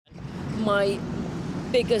my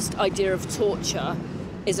biggest idea of torture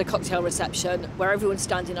is a cocktail reception where everyone's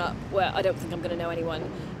standing up, where I don't think I'm going to know anyone,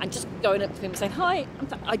 and just going up to people and saying, hi.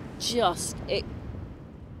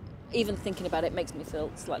 Even thinking about it makes me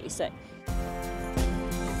feel slightly sick.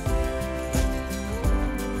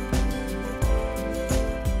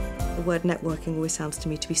 The word networking always sounds to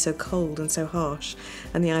me to be so cold and so harsh,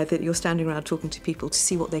 and the idea that you're standing around talking to people to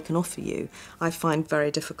see what they can offer you, I find very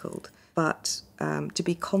difficult. But to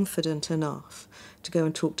be confident enough to go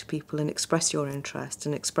and talk to people and express your interest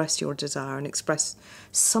and express your desire and express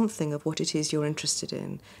something of what it is you're interested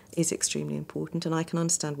in is extremely important, and I can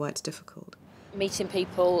understand why it's difficult. Meeting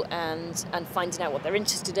people and finding out what they're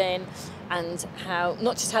interested in, and how,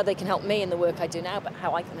 not just how they can help me in the work I do now, but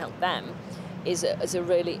how I can help them, is a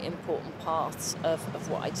really important part of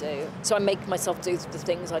what I do. So I make myself do the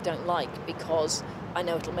things I don't like because I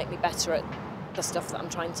know it'll make me better at the stuff that I'm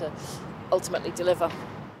trying to ultimately deliver.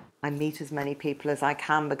 I meet as many people as I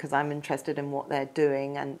can because I'm interested in what they're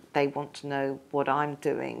doing and they want to know what I'm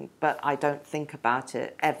doing, but I don't think about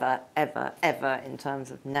it ever, ever, ever in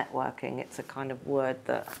terms of networking. It's a kind of word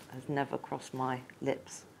that has never crossed my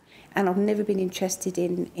lips. And I've never been interested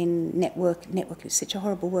in networking is such a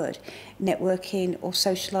horrible word, networking or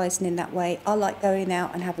socialising in that way. I like going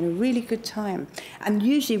out and having a really good time. And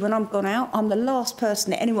usually when I'm gone out, I'm the last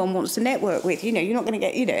person that anyone wants to network with. You know, you're not going to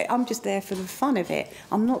get, you know, I'm just there for the fun of it.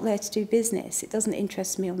 I'm not there to do business. It doesn't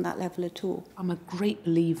interest me on that level at all. I'm a great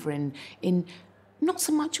believer in not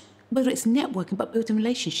so much whether it's networking, but building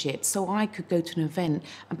relationships. So I could go to an event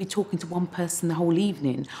and be talking to one person the whole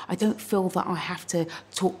evening. I don't feel that I have to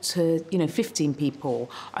talk to, 15 people.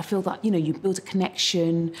 I feel that, you build a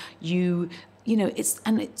connection,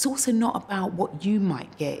 it's also not about what you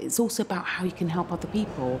might get. It's also about how you can help other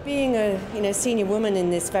people. Being a senior woman in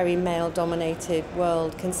this very male-dominated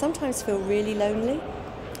world can sometimes feel really lonely.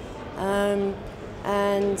 I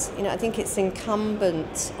think it's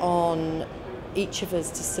incumbent on each of us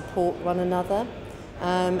to support one another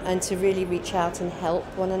and to really reach out and help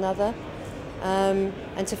one another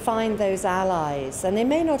and to find those allies. And they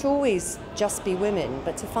may not always just be women,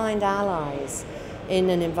 but to find allies in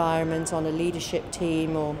an environment, on a leadership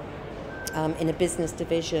team or in a business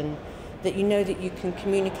division that you know that you can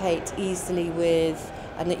communicate easily with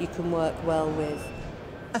and that you can work well with.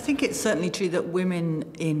 I think it's certainly true that women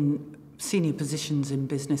in senior positions in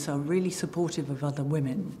business are really supportive of other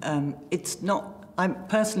women.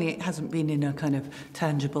 Personally, it hasn't been in a kind of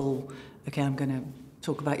tangible, okay, I'm going to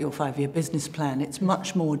talk about your 5-year business plan. It's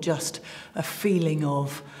much more just a feeling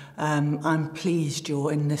of, I'm pleased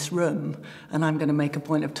you're in this room and I'm going to make a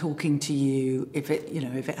point of talking to you if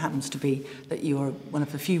it happens to be that you're one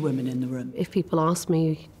of the few women in the room. If people ask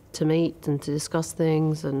me to meet and to discuss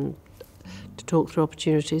things and to talk through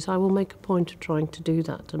opportunities, I will make a point of trying to do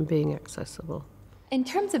that and being accessible. In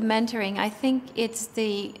terms of mentoring, I think it's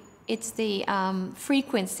the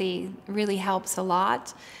frequency really helps a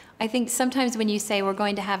lot. I think sometimes when you say we're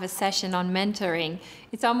going to have a session on mentoring,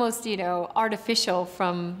 it's almost, artificial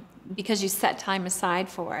because you set time aside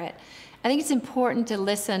for it. I think it's important to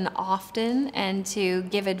listen often and to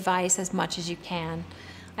give advice as much as you can.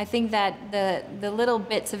 I think that the little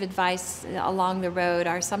bits of advice along the road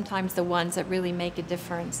are sometimes the ones that really make a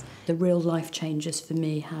difference. The real life changes for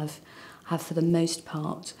me have for the most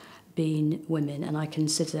part been women, and I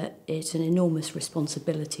consider it an enormous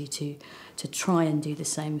responsibility to try and do the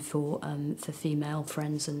same for female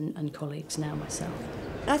friends and colleagues now myself.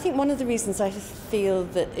 I think one of the reasons I feel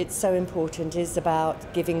that it's so important is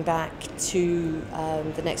about giving back to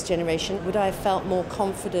the next generation. Would I have felt more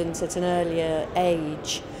confident at an earlier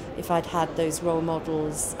age if I'd had those role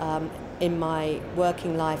models in my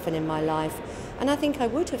working life and in my life? And I think I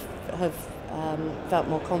would have felt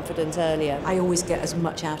more confident earlier. I always get as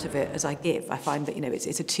much out of it as I give. I find that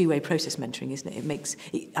it's a two-way process, mentoring, isn't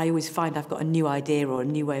it? I always find I've got a new idea or a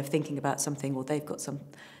new way of thinking about something, or they've got some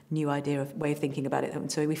new idea of way of thinking about it,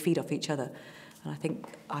 and so we feed off each other. And I think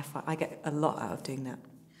I get a lot out of doing that.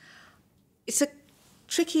 It's a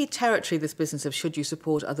tricky territory, this business of should you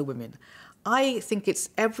support other women. I think it's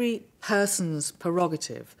every person's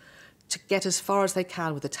prerogative to get as far as they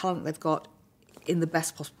can with the talent they've got in the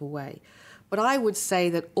best possible way. But I would say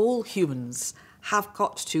that all humans have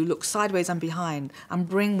got to look sideways and behind and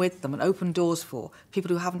bring with them and open doors for people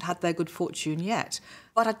who haven't had their good fortune yet.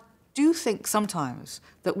 But I do think sometimes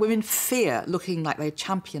that women fear looking like they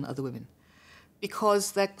champion other women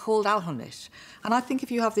because they're called out on it. And I think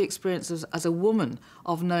if you have the experience as a woman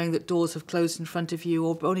of knowing that doors have closed in front of you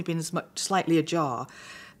or only been slightly ajar,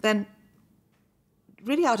 then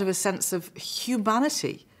really out of a sense of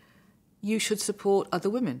humanity, you should support other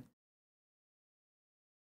women.